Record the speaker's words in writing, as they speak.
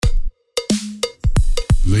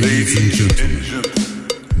Ladies and gentlemen,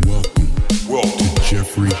 welcome to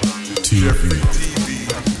Jeffrey TV.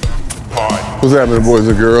 What's happening, boys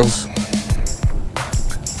and girls?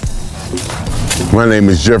 My name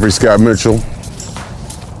is Jeffrey Scott Mitchell.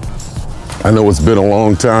 I know it's been a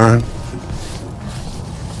long time.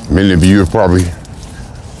 Many of you have probably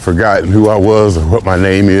forgotten who I was or what my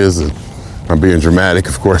name is. And I'm being dramatic.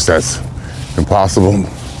 Of course, that's impossible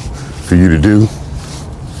for you to do,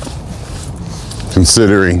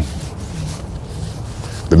 considering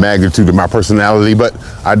the magnitude of my personality, but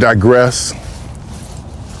I digress.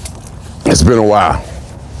 It's been a while.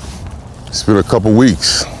 It's been a couple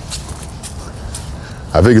weeks.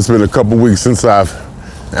 I think it's been a couple weeks since I've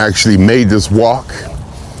actually made this walk.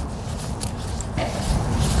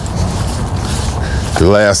 The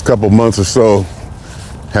last couple months or so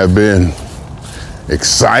have been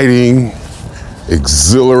exciting,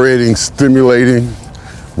 exhilarating, stimulating,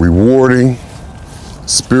 rewarding,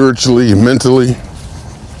 spiritually, mentally,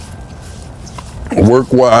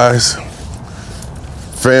 work-wise,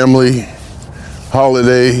 family,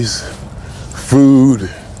 holidays, food.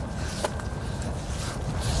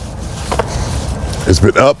 It's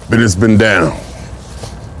been up and it's been down.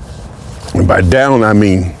 And by down, I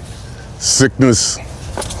mean sickness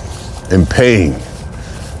and pain.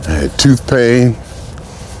 I had tooth pain,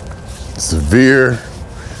 severe.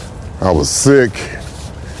 I was sick.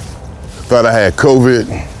 Thought I had COVID.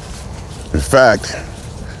 In fact,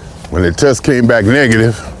 when the test came back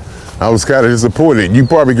negative, I was kind of disappointed. You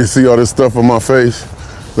probably can see all this stuff on my face.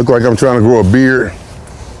 Look like I'm trying to grow a beard.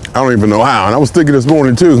 I don't even know how. And I was thinking this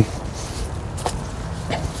morning too.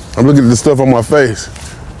 I'm looking at this stuff on my face.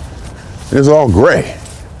 It's all gray.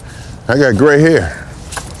 I got gray hair.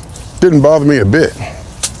 Didn't bother me a bit.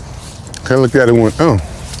 I looked at it and went, oh,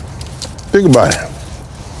 think about it.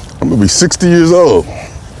 I'm gonna be 60 years old.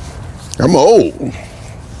 I'm old.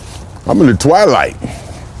 I'm in the twilight.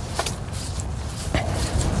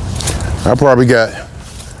 I probably got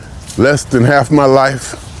less than half my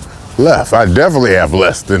life left. I definitely have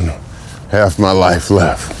less than half my life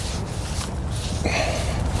left.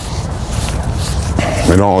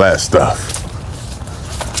 And all that stuff.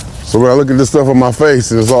 So when I look at this stuff on my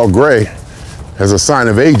face and it's all gray as a sign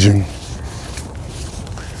of aging,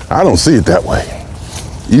 I don't see it that way.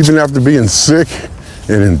 Even after being sick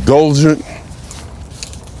and indulgent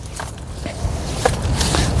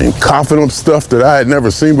and coughing up stuff that I had never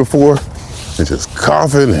seen before, and just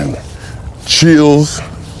coughing and chills,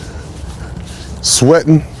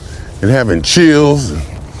 sweating and having chills, and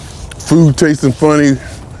food tasting funny,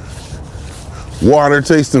 water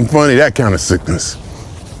tasting funny, that kind of sickness.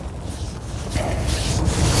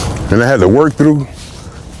 And I had to work through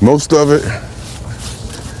most of it.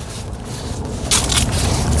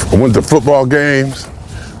 I went to football games.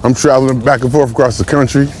 I'm traveling back and forth across the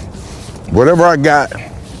country. Whatever I got,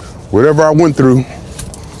 whatever I went through,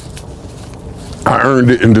 I earned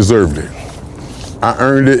it and deserved it. I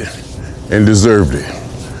earned it and deserved it.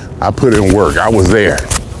 I put in work. I was there.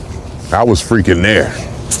 I was freaking there.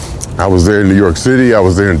 I was there in New York City. I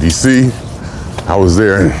was there in DC. I was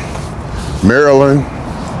there in Maryland.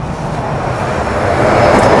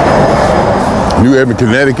 New Haven,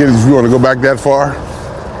 Connecticut, if you want to go back that far.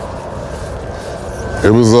 It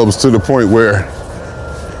was to the point where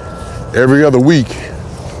every other week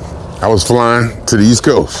I was flying to the East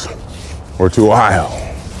Coast or to Ohio.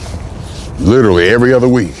 Literally every other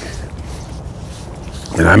week.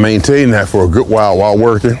 And I maintained that for a good while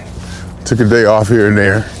working. Took a day off here and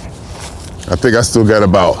there. I think I still got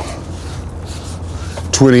about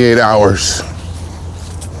 28 hours,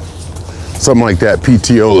 something like that,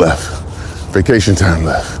 PTO left. Vacation time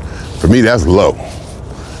left. For me, that's low.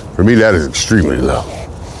 For me, that is extremely low.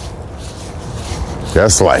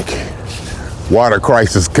 That's like water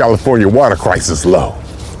crisis, California water crisis low.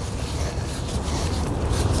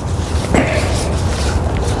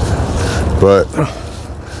 But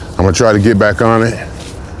I'm gonna try to get back on it.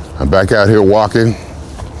 I'm back out here walking.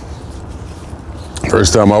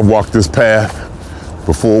 First time I've walked this path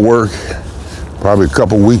before work, probably a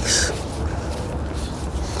couple weeks.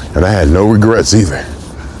 And I had no regrets either.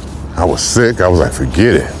 I was sick. I was like,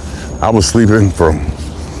 forget it. I was sleeping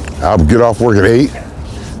I would get off work at 8.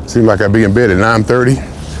 Seemed like I'd be in bed at 9:30.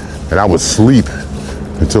 And I would sleep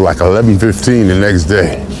until like 11:15 the next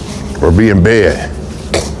day, or be in bed.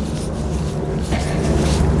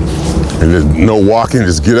 And there's no walking,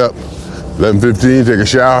 just get up, 11:15, take a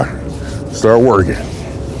shower, start working.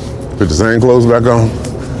 Put the same clothes back on,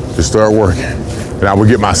 just start working. And I would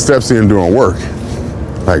get my steps in during work.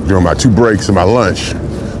 Like during my 2 breaks and my lunch,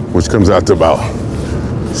 which comes out to about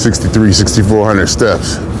 6,400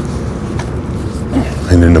 steps.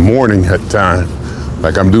 And in the morning at time,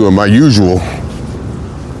 like I'm doing my usual,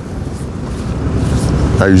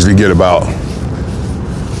 I usually get about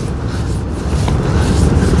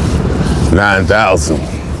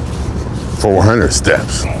 9,400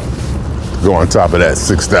 steps. Go on top of that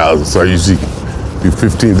 6,000. So I usually do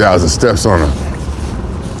 15,000 steps on a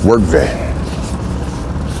work day.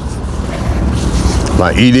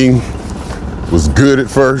 My eating was good at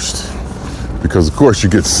first because of course you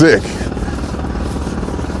get sick.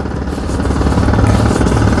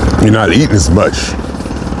 You're not eating as much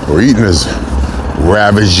or eating as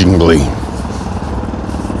ravagingly,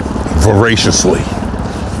 voraciously,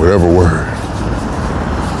 whatever word.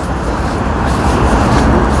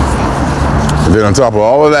 And then on top of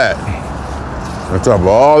all of that,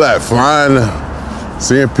 flying,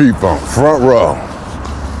 seeing people, front row,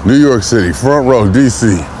 New York City, front row,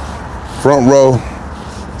 DC, front row,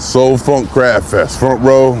 Soul Funk Crab Fest, front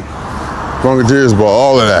row, Funketeers Ball,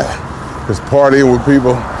 all of that. Just partying with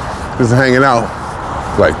people, just hanging out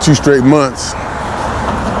for like 2 straight months.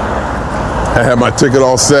 I had my ticket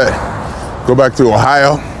all set. Go back to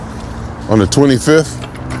Ohio on the 25th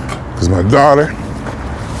because my daughter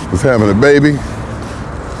was having a baby.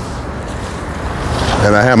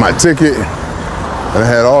 And I had my ticket and I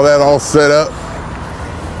had all that all set up.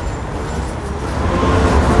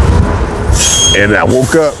 And I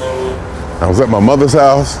woke up, I was at my mother's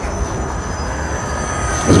house.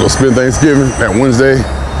 I was gonna spend Thanksgiving that Wednesday.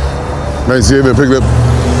 Thanksgiving, picked up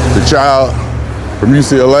the child from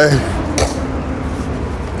UCLA.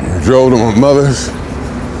 Drove to my mother's.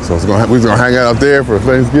 So we was gonna hang out there for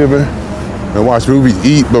Thanksgiving and watch movies,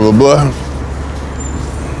 eat, blah, blah, blah.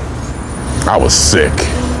 I was sick.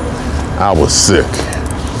 I was so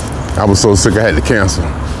sick I had to cancel.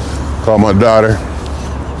 Called my daughter,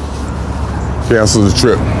 canceled the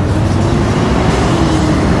trip.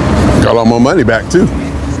 Got all my money back too.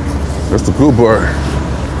 That's the cool part.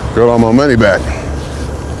 Got all my money back.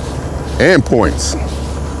 And points.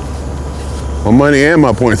 My money and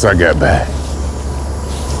my points I got back.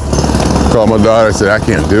 Called my daughter, said, I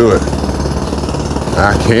can't do it.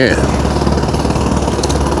 I can't.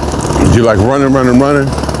 You like running.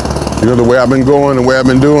 You know the way I've been going, the way I've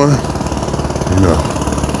been doing. You know,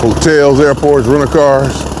 hotels, airports, rental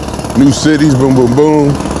cars, new cities, boom, boom,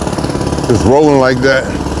 boom. Just rolling like that.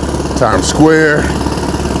 Times Square,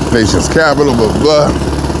 nation's capital, blah, blah.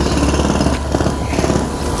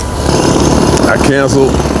 I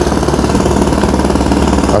canceled.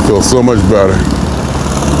 I feel so much better.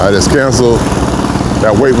 I just canceled.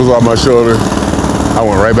 That weight was on my shoulder. I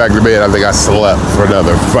went right back to bed. I think I slept for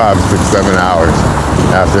another 5, 6, 7 hours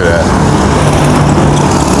after that.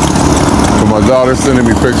 So my daughter's sending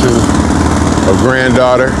me pictures of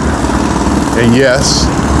granddaughter. And yes,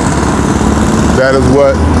 that is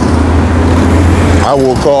what I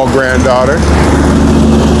will call granddaughter.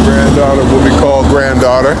 Granddaughter will be called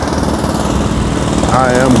granddaughter.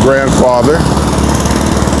 I am grandfather.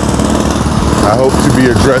 I hope to be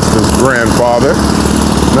addressed as grandfather.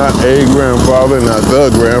 Not a grandfather, not the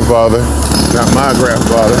grandfather, not my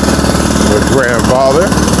grandfather, but grandfather.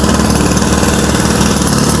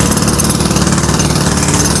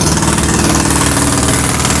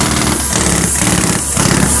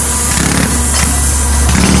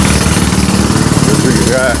 We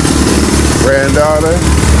got granddaughter,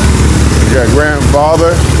 we got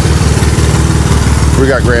grandfather, we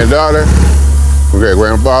got granddaughter, we got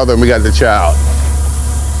grandfather, and we got the child.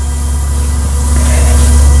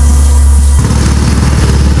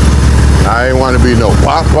 I ain't want to be no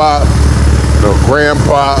pop-pop, no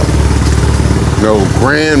grandpa, no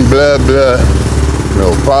grand blah blah,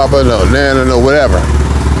 no papa, no nana, no whatever.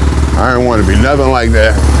 I ain't want to be nothing like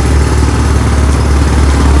that.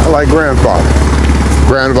 I like grandfather.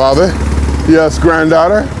 Grandfather, yes,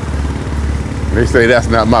 granddaughter. They say that's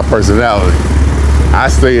not my personality. I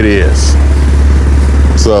say it is.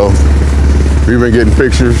 So we've been getting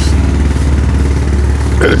pictures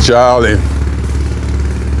of the child, and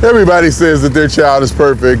everybody says that their child is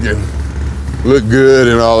perfect and look good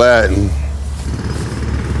and all that.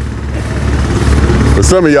 But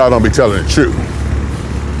some of y'all don't be telling the truth.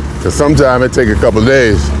 Because sometimes it takes a couple of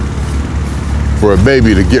days for a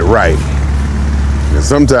baby to get right. And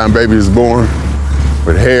sometimes baby is born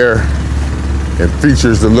with hair and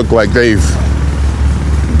features that look like they've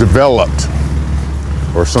developed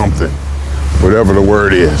or something, whatever the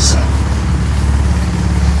word is.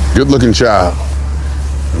 Good looking child.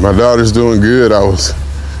 My daughter's doing good. I was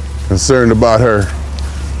concerned about her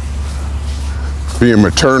being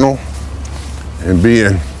maternal and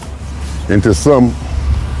being into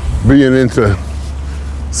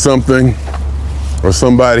something or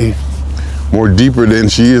somebody more deeper than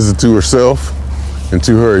she is to herself and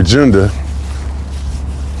to her agenda.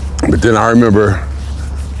 But then I remember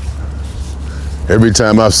every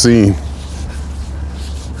time I've seen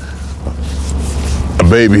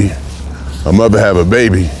a mother have a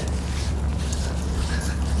baby,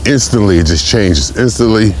 instantly it just changes.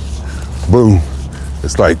 Instantly, boom.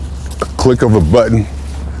 It's like a click of a button,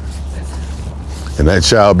 and that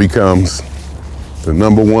child becomes the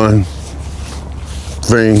number one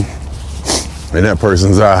thing in that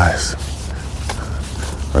person's eyes.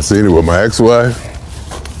 I seen it with my ex-wife.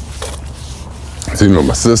 I seen it with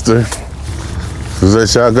my sister. As soon as that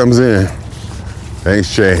child comes in, things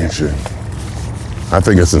change. And I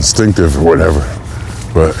think it's instinctive or whatever,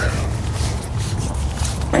 but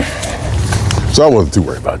so I wasn't too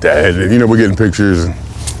worried about that. And, you know, we're getting pictures and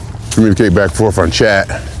communicate back and forth on chat.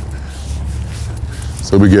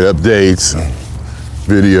 So we get updates and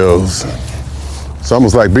videos. It's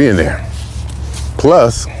almost like being there.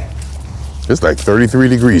 Plus, it's like 33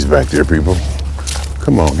 degrees back there, people.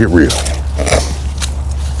 Come on, get real.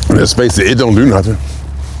 Let's face it, it don't do nothing.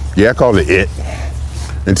 Yeah, I call it it.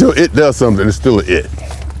 Until it does something, it's still a it.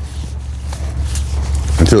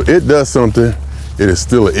 Until it does something, it is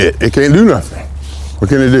still a it. It can't do nothing. What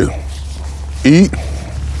can it do? Eat,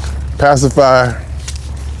 pacify,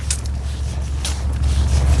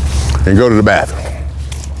 and go to the bathroom.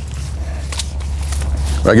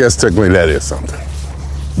 I guess technically that is something.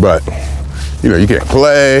 But, you know, you can't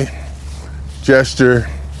play, gesture,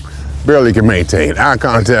 barely can maintain eye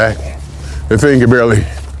contact. The thing can barely,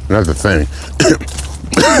 not the thing,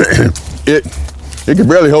 it can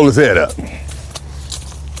barely hold its head up.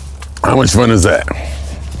 How much fun is that?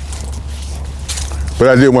 But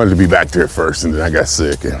I did want it to be back there first, and then I got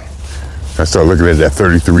sick, and I started looking at that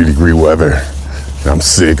 33-degree weather, and I'm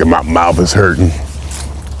sick, and my mouth is hurting.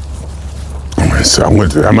 So I'm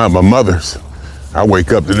at my mother's. I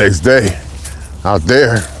wake up the next day out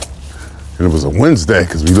there, and it was a Wednesday,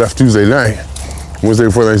 because we left Tuesday night, Wednesday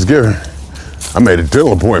before Thanksgiving. I made a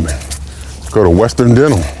dental appointment. Go to Western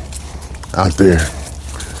Dental out there.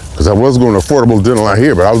 Because I was going to affordable dental out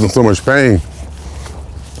here, but I was in so much pain.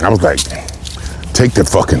 I was like, take the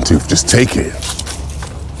fucking tooth, just take it.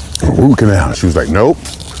 Root canal. She was like, nope,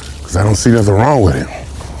 because I don't see nothing wrong with it.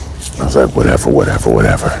 I was like,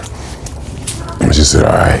 whatever. And she said,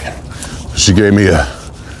 all right. She gave me a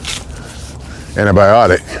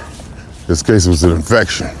antibiotic. This case was an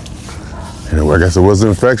infection. And I guess it was an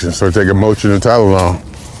infection. Started taking Motrin and Tylenol.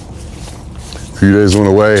 A few days went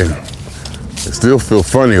away, and I still feel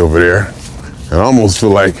funny over there. And I almost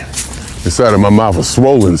feel like the side of my mouth is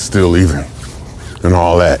swollen still even, and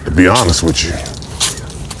all that, to be honest with you.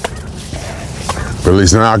 But at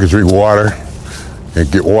least now I can drink water and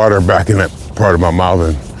get water back in that part of my mouth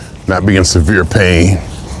and not be in severe pain.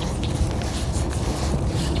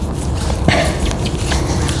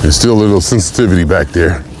 There's still a little sensitivity back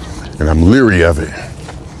there, and I'm leery of it.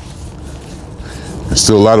 There's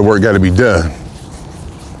still a lot of work got to be done.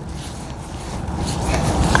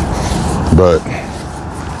 But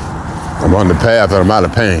I'm on the path and I'm out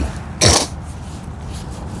of pain.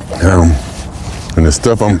 And the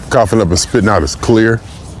stuff I'm coughing up and spitting out is clear.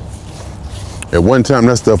 At one time,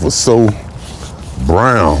 that stuff was so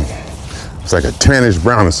brown. It's like a tannish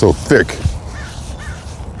brown. It's so thick.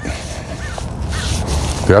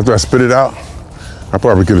 After I spit it out, I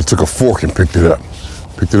probably could have took a fork and picked it up.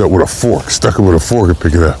 Picked it up with a fork, stuck it with a fork and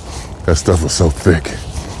picked it up. That stuff was so thick.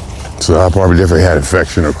 So I probably definitely had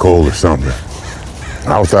infection or cold or something.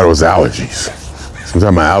 I always thought it was allergies.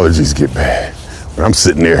 Sometimes my allergies get bad. But I'm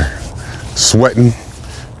sitting there sweating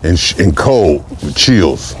and cold with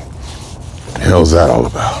chills. What the hell is that all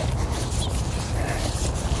about?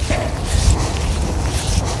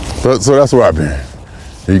 But so that's where I've been.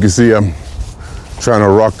 And you can see I'm trying to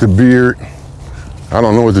rock the beard. I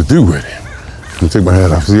don't know what to do with it. Let me take my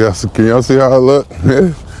hat off. Can y'all see how I look?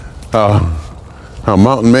 How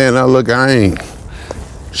mountain man I look. I ain't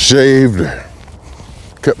shaved or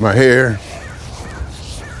cut my hair.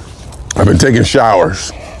 I've been taking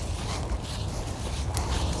showers.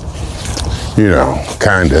 You know,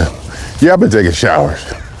 kinda. Yeah, I've been taking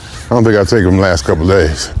showers. I don't think I'll take them the last couple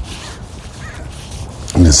days.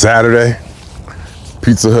 And then Saturday,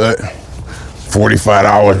 Pizza Hut,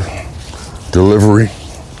 $45 delivery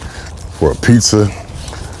for a pizza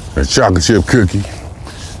and a chocolate chip cookie.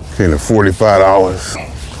 Came to $45.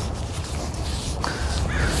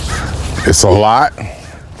 It's a lot.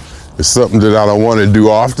 It's something that I don't want to do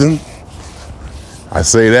often. I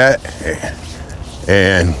say that,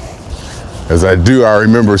 and as I do, I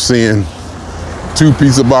remember seeing 2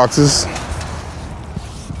 pizza boxes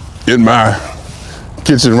in my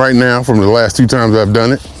kitchen right now from the last 2 times I've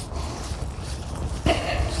done it.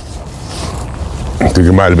 I think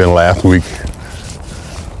it might have been last week.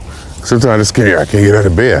 Sometimes I can't get out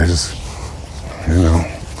of bed. I just,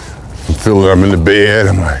 I'm in the bed.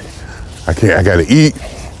 I'm like, I gotta eat.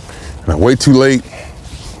 And I wait too late.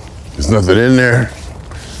 There's nothing in there.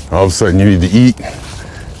 All of a sudden you need to eat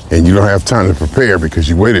and you don't have time to prepare because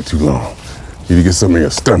you waited too long. You need to get something in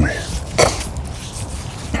your stomach.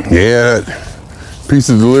 Yeah, that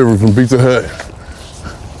pizza delivery from Pizza Hut.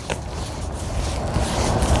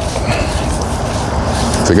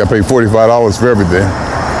 I think I paid $45 for everything.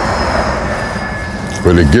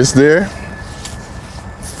 But it gets there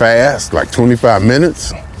fast, like 25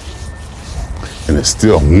 minutes, and it's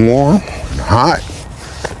still warm and hot.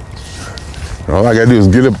 And all I gotta do is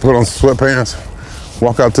get up, put on some sweatpants,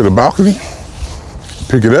 walk out to the balcony,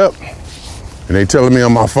 pick it up, and they telling me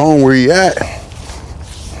on my phone where you at.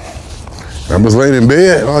 I'm just laying in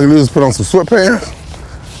bed. All I can do is put on some sweatpants,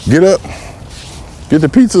 get up, get the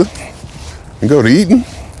pizza, and go to eating.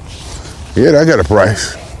 Yeah, I got a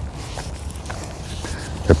price.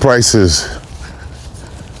 The price is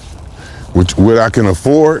what I can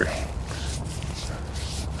afford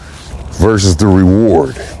versus the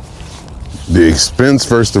reward. The expense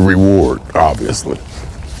versus the reward, obviously.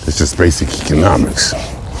 It's just basic economics.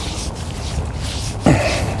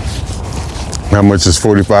 How much is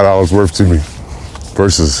 $45 worth to me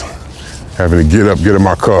versus having to get in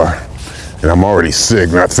my car and I'm already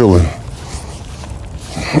sick, not feeling.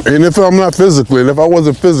 And if I'm not physically, and if I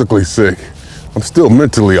wasn't physically sick, I'm still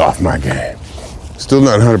mentally off my game. Still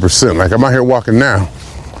not 100%. Like I'm out here walking now,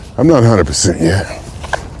 I'm not 100% yet.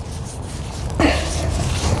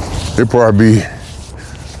 It'll probably be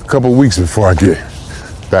a couple weeks before I get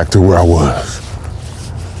back to where I was.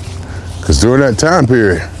 Because during that time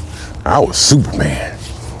period, I was Superman.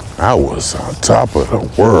 I was on top of the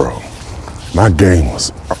world. My game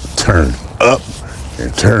was turned up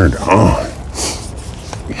and turned on.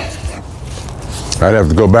 I'd have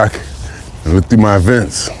to go back and look through my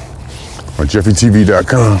events on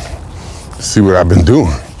JeffreyTV.com to see what I've been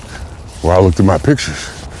doing while I look through my pictures,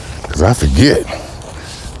 because I forget.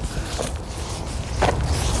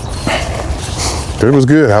 But it was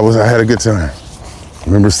good. I had a good time. I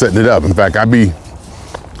remember setting it up. In fact, I'd be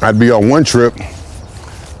on one trip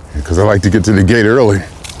because I like to get to the gate early.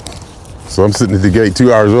 So I'm sitting at the gate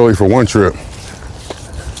 2 hours early for one trip,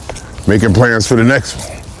 making plans for the next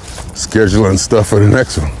one, scheduling stuff for the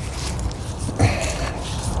next one.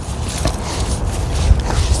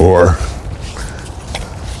 Or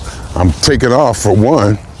I'm taking off for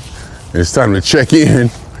one, and it's time to check in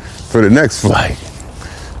for the next flight.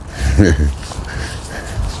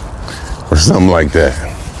 Or something like that.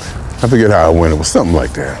 I forget how I went. It was something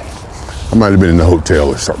like that. I might have been in the hotel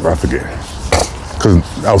or something. I forget. Because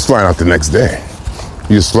I was flying out the next day.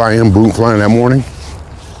 You just fly in, boom, flying that morning.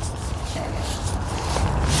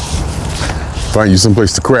 Find you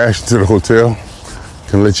someplace to crash into the hotel.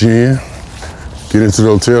 Can let you in. Get into the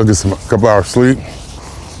hotel, get a couple hours sleep.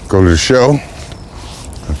 Go to the show.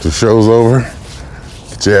 After the show's over,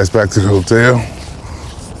 get your ass back to the hotel.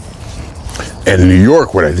 And in New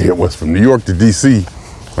York, what I did was from New York to DC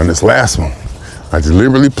on this last one, I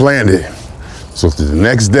deliberately planned it so that the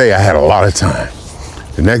next day I had a lot of time.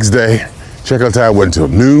 The next day, checkout time wasn't until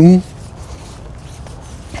noon.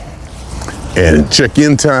 And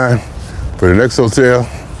check-in time for the next hotel,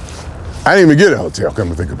 I didn't even get a hotel, come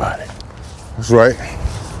to think about it. That's right.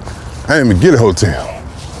 I didn't even get a hotel.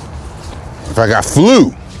 In fact, I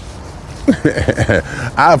flew.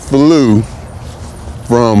 I flew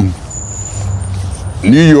from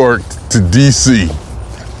New York to DC.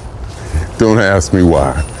 Don't ask me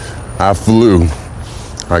why. I flew.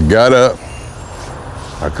 I got up.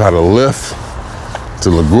 I caught a lift to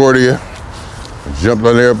LaGuardia. I jumped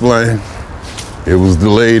on the airplane. It was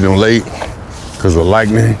delayed and late because of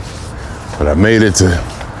lightning, but I made it to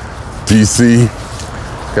DC.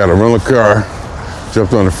 Got a rental car.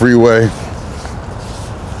 Jumped on the freeway.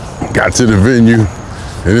 Got to the venue.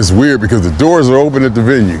 And it's weird because the doors are open at the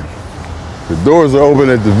venue. The doors are open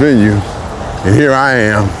at the venue, and here I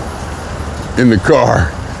am in the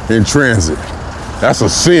car in transit. That's a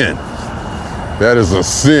sin. That is a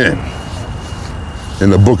sin in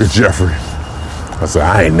the book of Jeffrey. I said,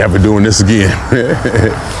 I ain't never doing this again.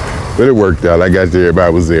 But it worked out. I got there,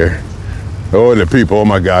 everybody was there. Oh, the people, oh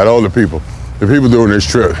my God, all the people. The people doing this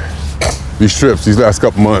trip, these last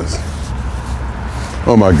couple months.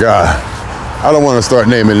 Oh my God. I don't want to start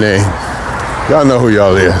naming names. Y'all know who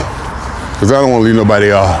y'all is. Because I don't want to leave nobody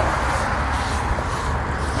off.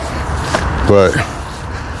 But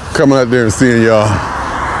coming out there and seeing y'all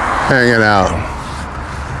hanging out,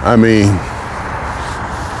 I mean,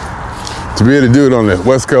 to be able to do it on the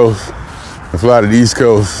West Coast and fly to the East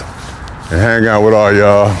Coast and hang out with all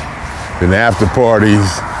y'all in the after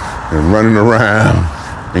parties and running around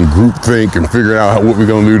and group think and figuring out what we're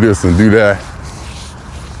gonna do this and do that.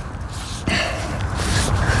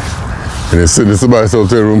 And then sitting in somebody's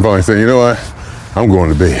hotel room probably saying, you know what? I'm going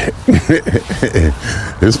to bed.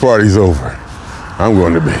 This party's over. I'm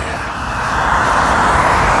going to bed.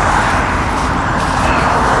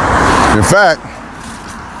 In fact,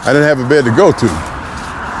 I didn't have a bed to go to.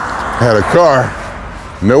 I had a car,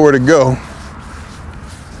 nowhere to go.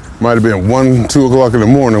 Might have been 1, 2 o'clock in the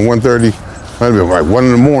morning, 1:30. Might have been like 1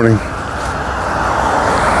 in the morning.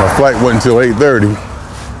 My flight wasn't until 8:30.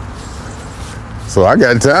 So I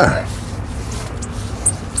got time.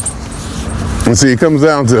 And see, it comes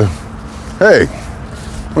down to, hey,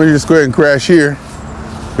 why don't you just go ahead and crash here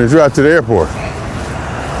and drive to the airport?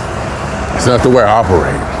 It's not the way I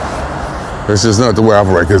operate. It's just not the way I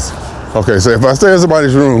operate. Because, okay, so if I stay in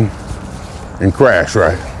somebody's room and crash,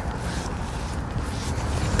 right?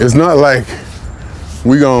 It's not like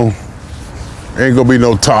ain't gonna be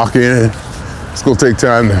no talking. It's gonna take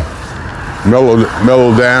time to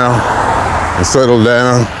mellow down and settle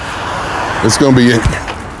down. It's gonna be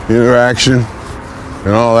interaction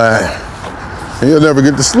and all that. And you'll never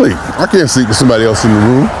get to sleep. I can't sleep with somebody else in the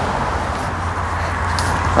room.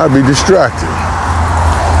 I'd be distracted.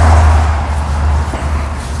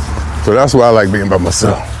 So that's why I like being by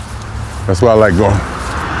myself. That's why I like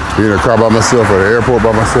being in a car by myself or the airport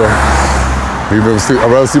by myself. I'd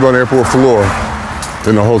rather sleep on the airport floor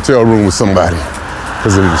than a hotel room with somebody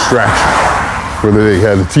because of the distraction. Whether they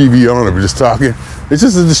had the TV on or just talking, it's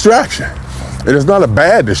just a distraction. And it's not a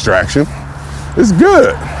bad distraction. It's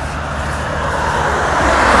good.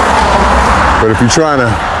 But if you're trying to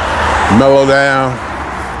mellow down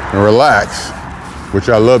and relax, which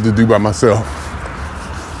I love to do by myself,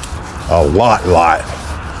 a lot.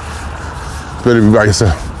 Better be by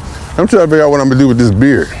yourself. I'm trying to figure out what I'm gonna do with this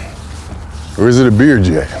beard. Or is it a beard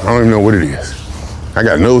yet? I don't even know what it is. I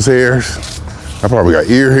got nose hairs. I probably got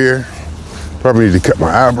ear hair. Probably need to cut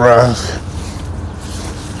my eyebrows.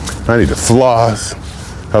 I need to floss.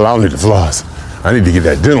 Hell, I don't need to floss. I need to get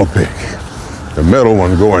that dental pick. The metal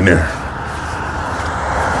one go in there.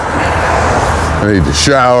 I need to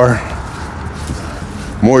shower,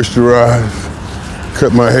 moisturize,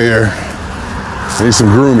 cut my hair. I need some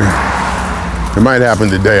grooming. It might happen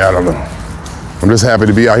today, I don't know. I'm just happy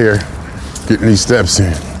to be out here getting these steps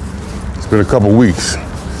in. It's been a couple weeks.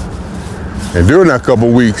 And during that couple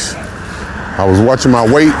weeks, I was watching my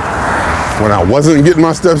weight when I wasn't getting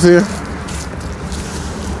my steps in.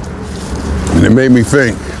 And it made me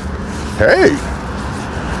think, hey,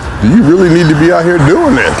 do you really need to be out here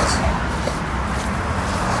doing this?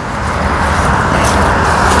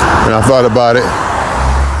 And I thought about it,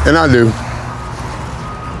 and I do.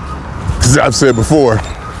 Because I've said before,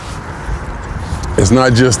 it's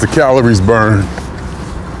not just the calories burned,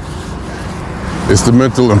 it's the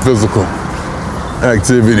mental and physical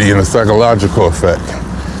activity and the psychological effect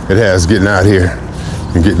it has getting out here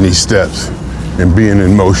and getting these steps and being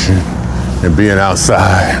in motion and being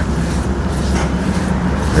outside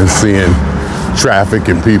and seeing traffic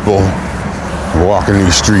and people walking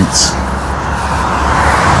these streets,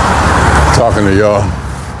 talking to y'all.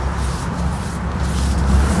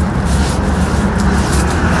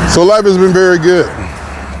 So life has been very good.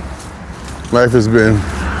 Life has been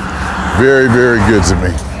very, very good to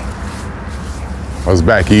me. I was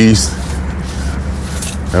back east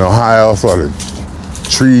in Ohio, saw the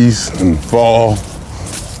trees in fall.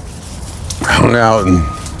 I went out in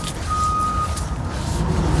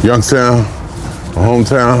Youngstown, my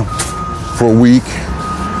hometown, for a week.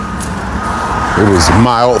 It was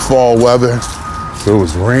mild fall weather, so it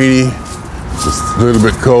was rainy, just a little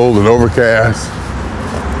bit cold and overcast.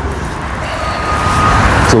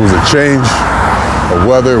 So it was a change of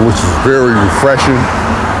weather, which was very refreshing.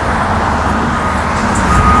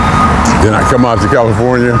 Then I come out to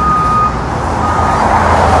California,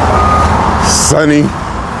 sunny,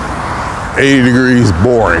 80 degrees,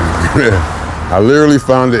 boring. I literally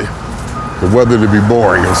found the weather to be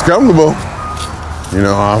boring. It was comfortable. You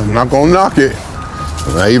know, I'm not gonna knock it.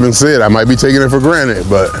 And I even said I might be taking it for granted,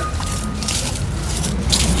 but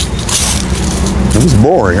it was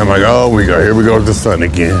boring. I'm like, oh, here we go with the sun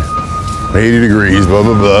again. 80 degrees, blah,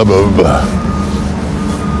 blah, blah, blah, blah.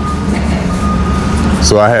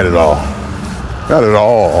 So I had it all. Not at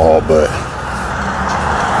all, but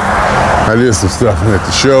I did some stuff at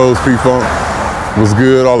the shows. P-Funk was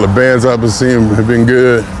good. All the bands I've been seeing have been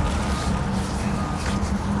good.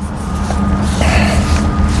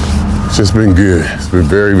 It's just been good. It's been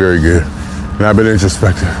very, very good. And I've been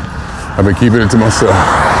introspective. I've been keeping it to myself.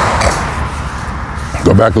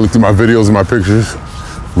 Go back and look through my videos and my pictures,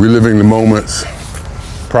 reliving the moments,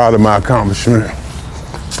 proud of my accomplishment,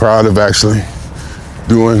 proud of actually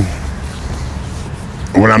doing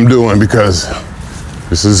what I'm doing, because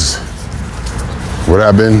this is what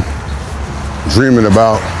I've been dreaming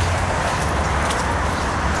about,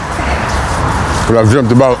 what I've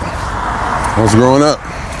dreamt about once growing up.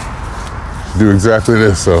 Do exactly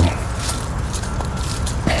this. So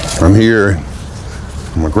I'm here,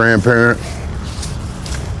 I'm a grandparent,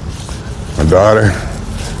 my daughter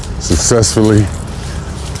successfully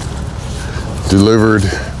delivered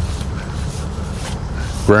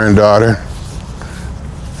granddaughter,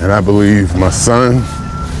 and I believe my son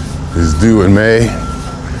is due in May,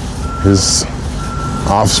 his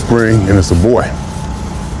offspring, and it's a boy.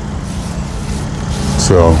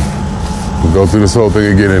 So we'll go through this whole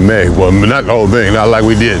thing again in May. Well, not the whole thing, not like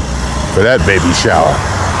we did for that baby shower.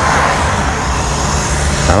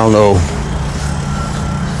 I don't know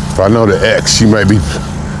if I know the ex, she might be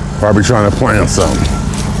probably trying to plan something,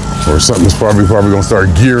 or something's probably gonna start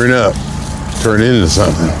gearing up, turn into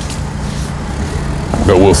something.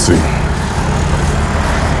 But we'll see.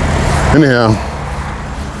 Anyhow,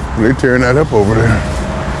 they're tearing that up over there.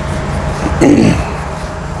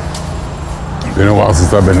 Been a while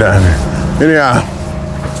since I've been down there. Anyhow,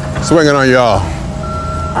 swinging on y'all.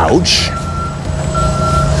 Ouch.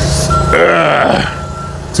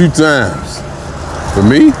 2 times. For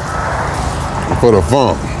me, or for the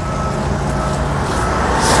funk.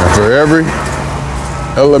 And for every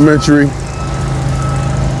elementary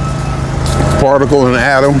particle and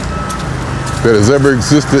atom that has ever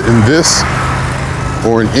existed in this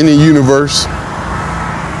or in any universe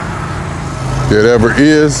that ever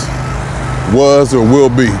is, was, or will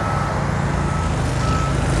be.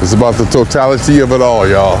 It's about the totality of it all,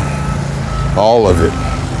 y'all. All of it.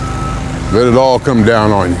 Let it all come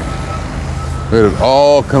down on you. Let it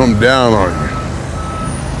all come down on you.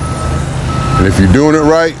 And if you're doing it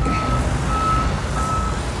right,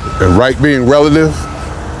 and right being relative,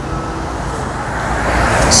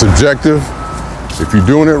 subjective, if you're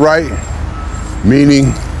doing it right,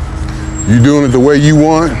 meaning you're doing it the way you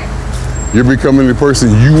want, you're becoming the person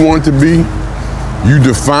you want to be, you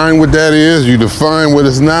define what that is, you define what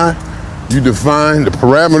it's not, you define the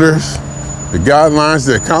parameters, the guidelines,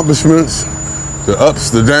 the accomplishments, the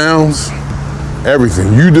ups, the downs,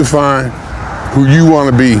 everything. You define who you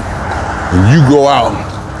want to be, and you go out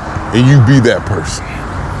and you be that person.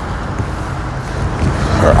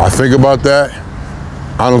 I think about that.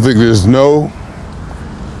 I don't think there's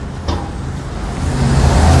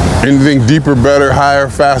anything deeper, better, higher,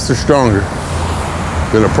 faster, stronger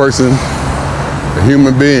than a person, a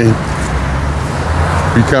human being,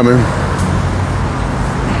 becoming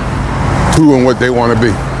who and what they want to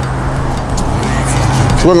be.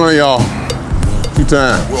 Swing on y'all. 2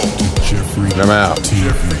 times. And I'm out.